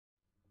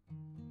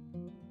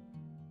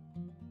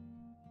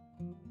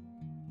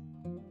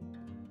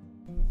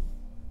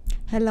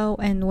Hello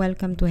and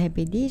welcome to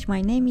Happy Dish.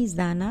 My name is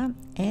Dana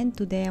and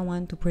today I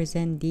want to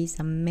present this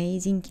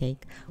amazing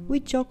cake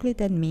with chocolate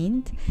and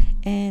mint,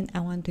 and I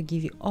want to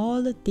give you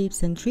all the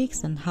tips and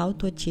tricks on how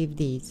to achieve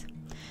this.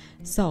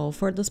 So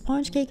for the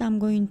sponge cake I'm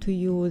going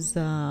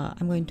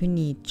to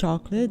need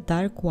chocolate,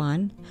 dark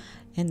one,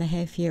 and I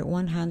have here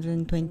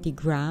 120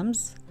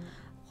 grams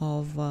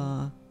of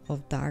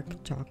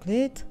dark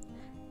chocolate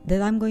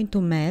that I'm going to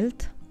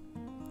melt.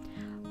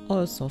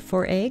 Also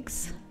 4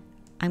 eggs.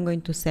 I'm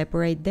going to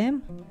separate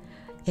them,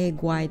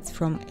 egg whites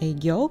from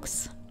egg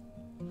yolks.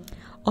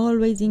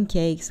 Always in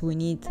cakes we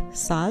need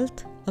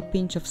salt, a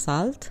pinch of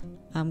salt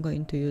I'm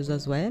going to use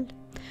as well,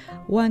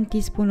 1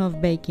 teaspoon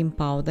of baking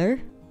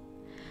powder,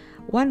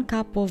 1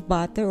 cup of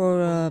butter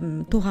or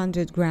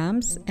 200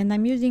 grams, and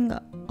I'm using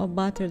a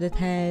butter that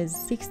has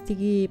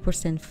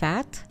 60%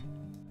 fat.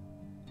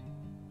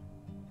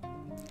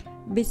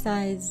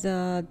 Besides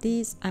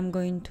this, I'm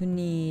going to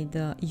need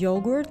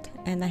yogurt,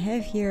 and I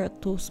have here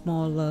 2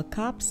 small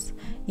cups,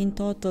 in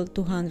total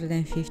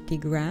 250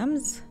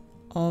 grams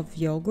of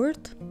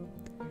yogurt,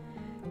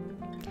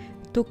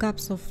 2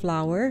 cups of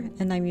flour,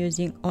 and I'm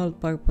using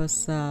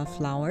all-purpose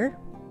flour,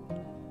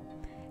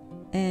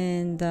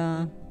 and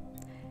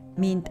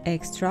mint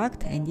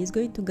extract, and it's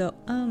going to go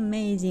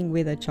amazing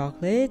with the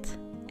chocolate,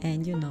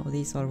 and you know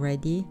this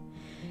already.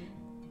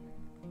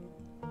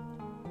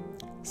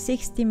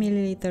 60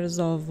 milliliters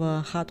of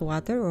hot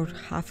water or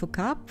half a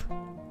cup,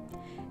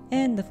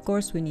 and of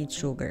course we need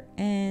sugar,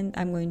 and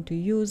I'm going to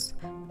use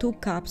 2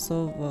 cups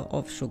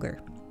of sugar.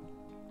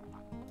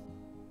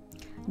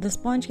 The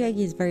sponge cake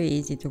is very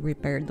easy to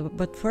prepare,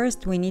 but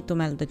first we need to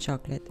melt the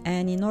chocolate,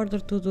 and in order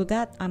to do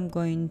that I'm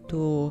going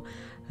to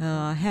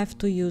have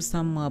to use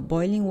some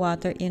boiling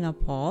water in a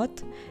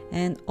pot,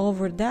 and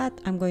over that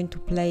I'm going to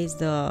place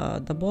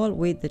the bowl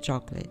with the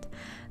chocolate.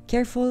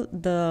 Careful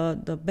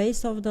the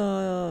base of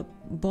the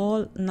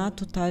bowl not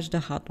to touch the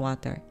hot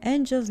water,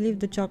 and just leave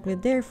the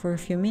chocolate there for a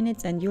few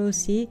minutes and you'll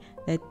see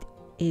that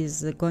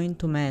is going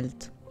to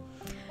melt.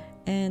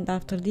 And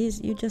after this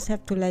you just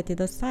have to let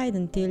it aside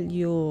until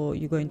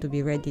you're going to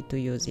be ready to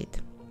use it.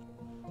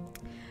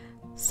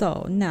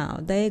 So now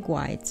the egg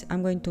whites,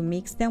 I'm going to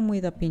mix them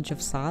with a pinch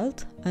of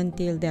salt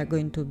until they're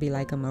going to be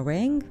like a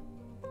meringue,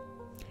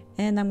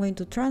 and I'm going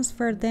to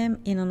transfer them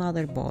in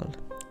another bowl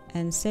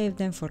and save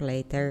them for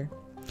later.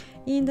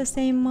 In the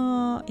same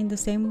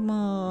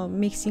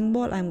mixing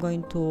bowl I'm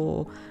going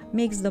to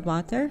mix the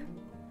butter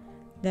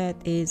that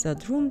is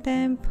at room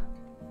temp,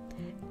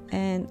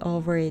 and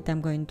over it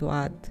I'm going to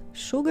add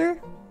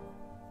sugar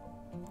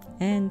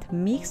and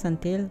mix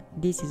until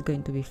this is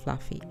going to be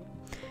fluffy.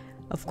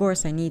 Of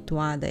course I need to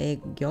add the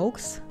egg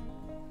yolks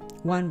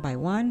one by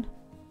one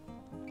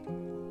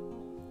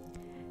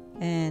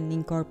and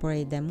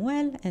incorporate them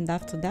well, and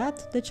after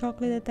that the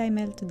chocolate that I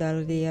melted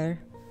earlier.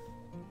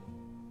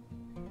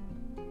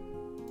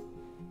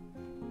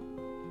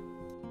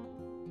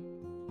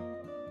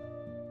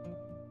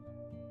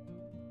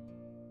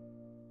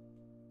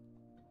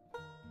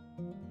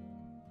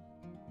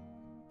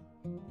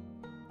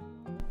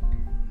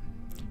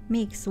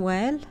 Mix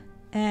well,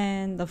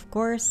 and of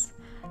course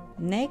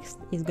next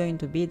is going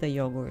to be the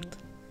yogurt.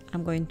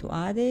 I'm going to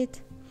add it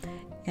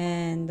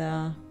and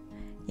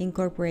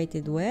incorporate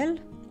it well.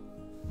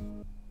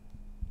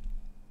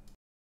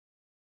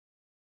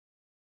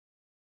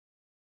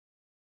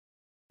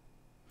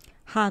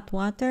 Hot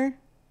water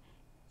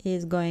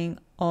is going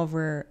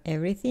over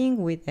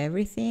everything with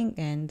everything,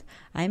 and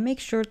I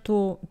make sure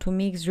to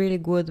mix really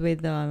good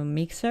with the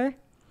mixer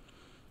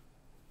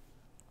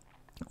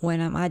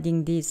when I'm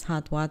adding this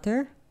hot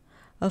water.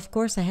 Of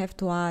course I have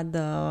to add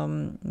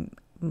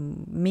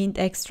mint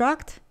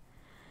extract,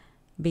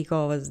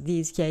 because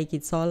this cake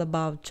it's all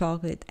about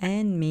chocolate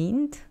and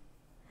mint,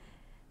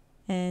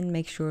 and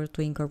make sure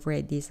to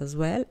incorporate this as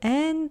well.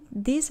 And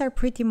these are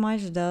pretty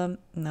much the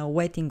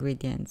wet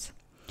ingredients.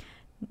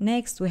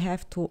 Next we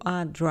have to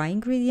add dry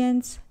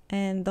ingredients,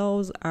 and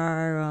those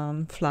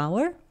are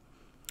flour.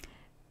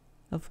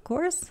 Of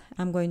course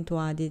I'm going to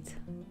add it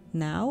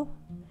now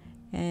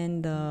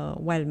and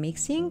while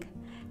mixing,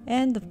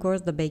 and of course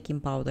the baking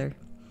powder.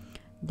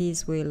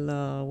 This will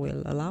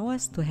allow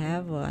us to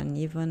have an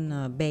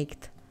even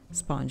baked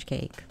sponge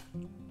cake.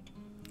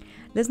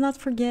 Let's not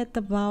forget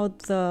about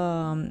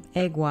the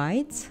egg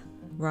whites,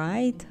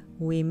 right?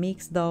 We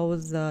mix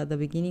those at the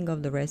beginning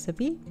of the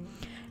recipe.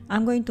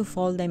 I'm going to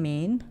fold them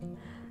in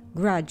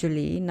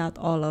gradually, not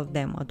all of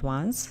them at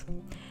once.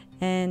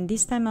 And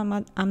this time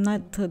I'm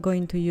not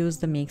going to use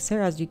the mixer.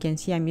 As you can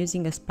see I'm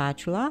using a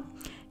spatula,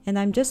 and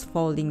I'm just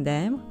folding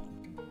them,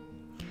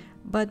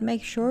 but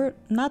make sure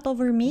not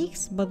over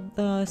mix, but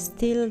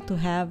still to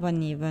have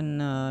an even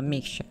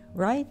mixture,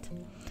 right?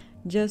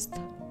 Just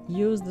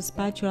use the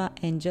spatula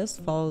and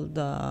just fold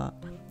the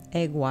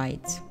egg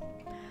whites.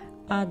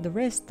 Add the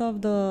rest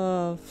of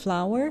the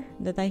flour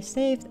that I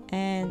saved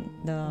and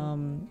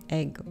the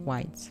egg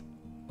whites.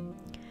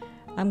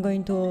 I'm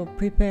going to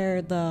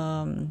prepare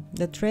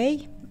the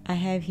tray. I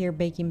have here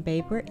baking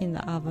paper in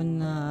the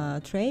oven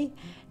tray,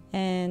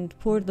 and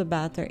pour the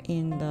batter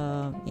in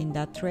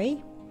that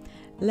tray.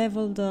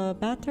 Level the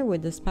batter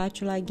with the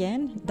spatula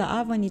again. The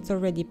oven is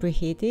already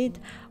preheated,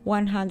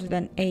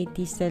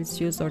 180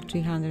 Celsius or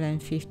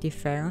 350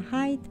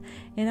 Fahrenheit,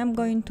 and I'm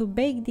going to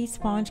bake this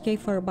sponge cake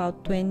for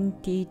about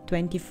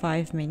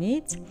 20-25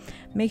 minutes.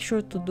 Make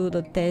sure to do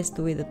the test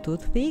with a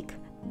toothpick,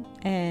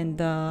 and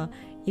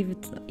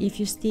if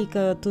you stick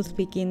a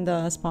toothpick in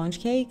the sponge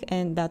cake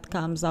and that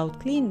comes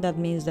out clean, that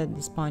means that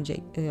the sponge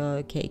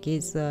cake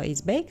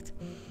is baked.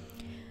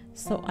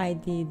 So I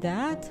did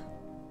that.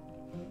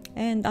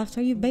 And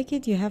after you bake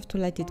it, you have to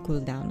let it cool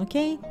down,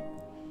 okay?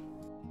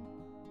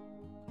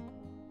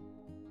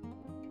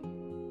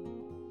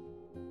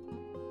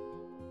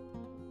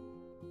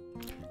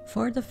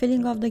 For the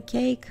filling of the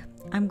cake,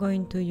 I'm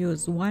going to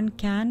use 1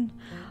 can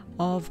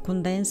of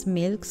condensed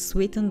milk,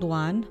 sweetened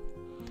one,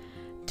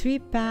 3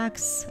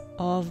 packs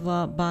of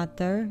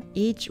butter,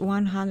 each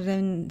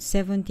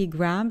 170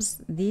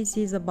 grams. This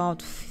is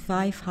about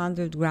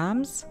 500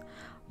 grams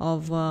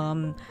of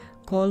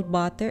cold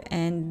butter,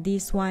 and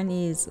this one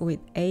is with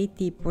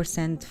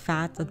 80%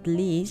 fat at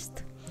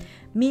least.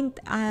 Mint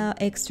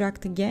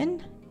extract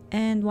again,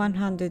 and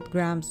 100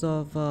 grams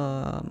of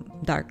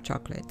dark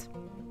chocolate.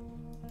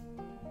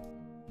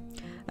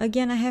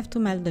 Again, I have to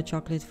melt the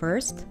chocolate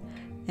first,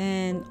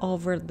 and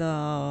over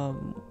the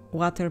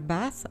water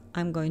bath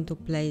I'm going to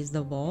place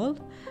the bowl.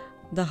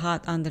 The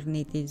hot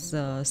underneath is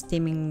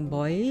steaming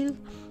boil,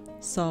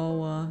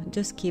 so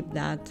just keep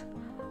that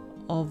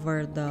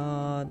over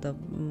the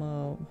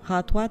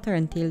hot water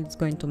until it's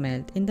going to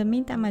melt. In the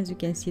meantime, as you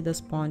can see, the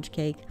sponge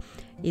cake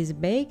is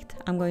baked.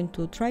 I'm going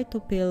to try to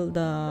peel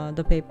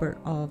the paper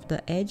off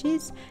the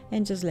edges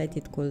and just let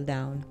it cool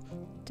down.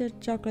 The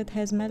chocolate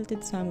has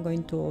melted, so I'm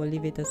going to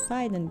leave it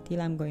aside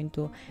until I'm going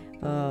to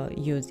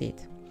use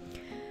it.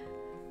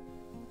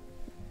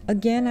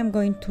 Again, I'm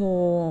going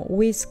to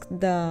whisk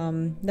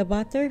the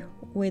butter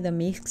with a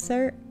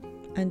mixer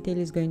until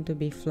it's going to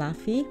be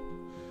fluffy.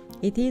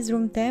 It is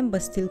room temp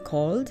but still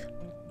cold.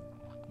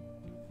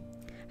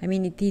 I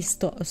mean, it is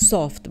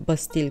soft but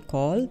still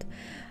cold.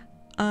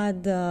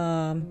 Add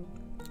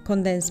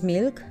condensed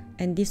milk,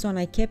 and this one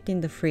I kept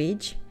in the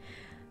fridge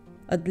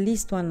at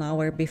least 1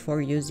 hour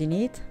before using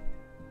it.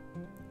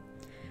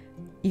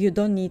 You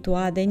don't need to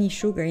add any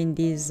sugar in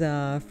this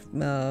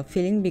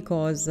filling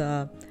because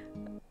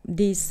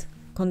this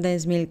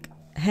condensed milk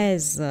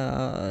has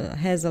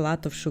a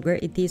lot of sugar.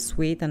 It is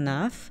sweet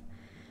enough,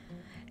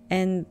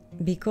 and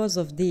because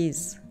of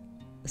this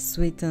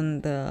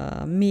sweetened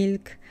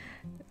milk,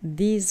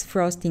 this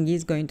frosting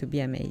is going to be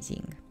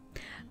amazing.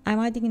 I'm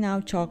adding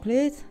now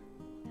chocolate,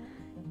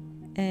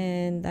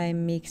 and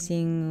I'm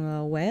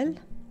mixing well.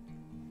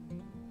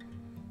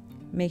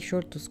 Make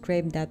sure to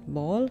scrape that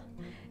bowl.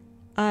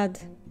 Add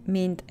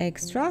mint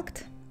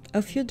extract,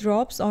 a few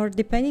drops, or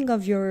depending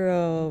of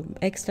your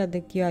extract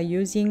that you are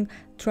using,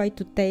 try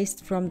to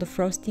taste from the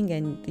frosting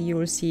and you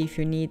will see if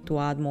you need to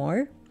add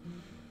more.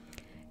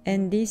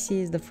 And this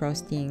is the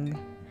frosting.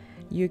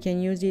 You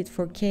can use it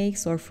for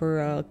cakes or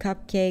for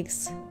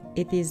cupcakes.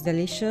 It is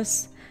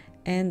delicious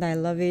and I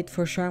love it.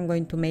 For sure I'm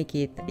going to make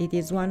it. It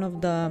is one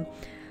of the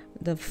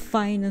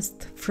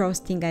finest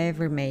frosting I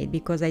ever made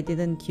because I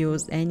didn't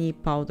use any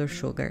powdered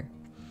sugar.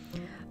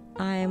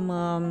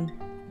 I'm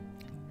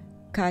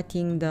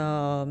cutting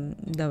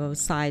the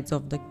sides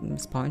of the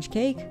sponge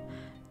cake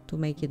to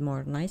make it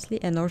more nicely,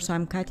 and also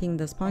I'm cutting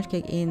the sponge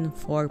cake in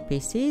 4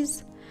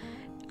 pieces.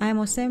 I'm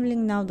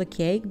assembling now the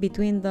cake.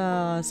 Between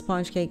the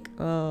sponge cake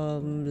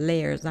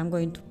layers I'm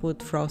going to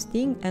put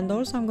frosting, and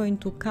also I'm going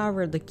to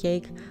cover the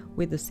cake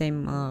with the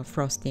same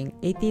frosting.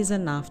 It is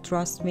enough,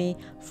 trust me,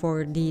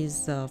 for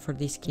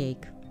this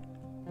cake.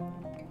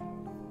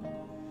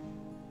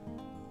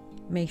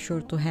 Make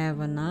sure to have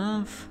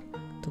enough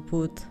to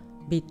put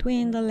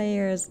between the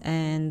layers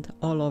and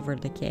all over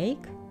the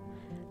cake.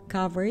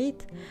 Cover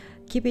it.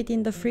 Keep it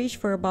in the fridge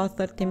for about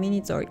 30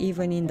 minutes or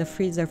even in the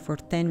freezer for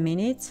 10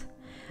 minutes.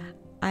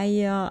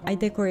 I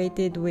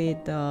decorated with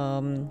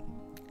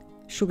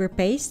sugar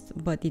paste,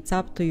 but it's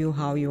up to you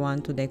how you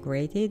want to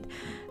decorate it.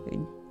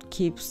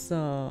 Keep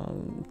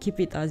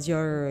it as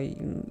your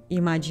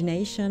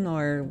imagination,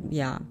 or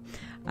yeah.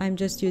 I'm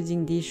just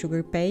using this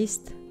sugar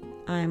paste.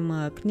 I'm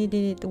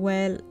kneading it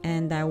well,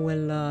 and I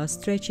will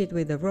stretch it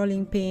with a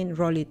rolling pin,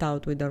 roll it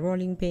out with a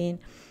rolling pin,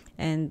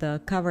 and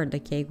cover the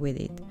cake with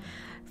it.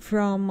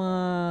 From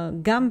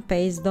gum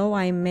paste though,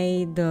 I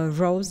made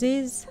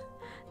roses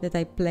that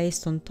I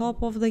placed on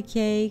top of the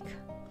cake,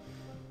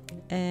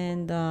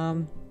 and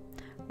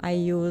I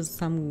used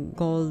some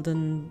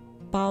golden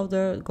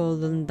powder,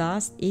 golden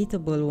dust,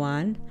 eatable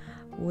one,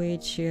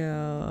 which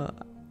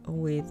I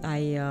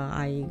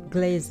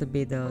glazed a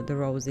bit the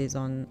roses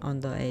on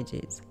the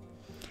edges.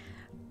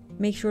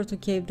 Make sure to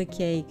keep the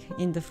cake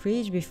in the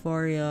fridge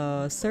before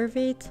you serve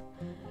it,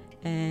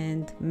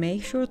 and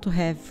make sure to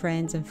have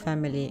friends and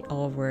family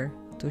over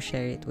to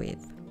share it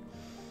with.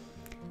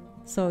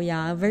 So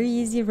yeah, a very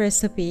easy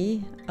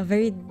recipe, a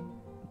very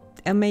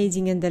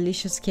amazing and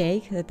delicious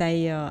cake that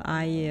I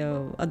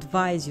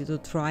advise you to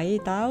try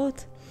it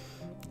out.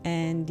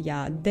 And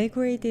yeah,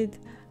 decorate it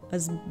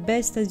as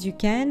best as you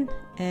can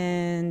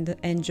and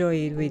enjoy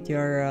it with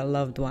your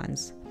loved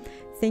ones.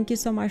 Thank you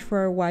so much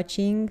for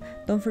watching.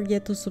 Don't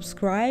forget to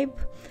subscribe.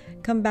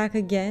 Come back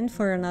again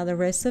for another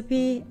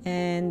recipe,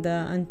 and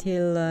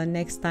until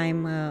next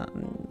time,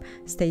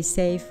 stay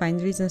safe,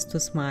 find reasons to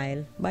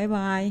smile. Bye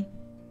bye.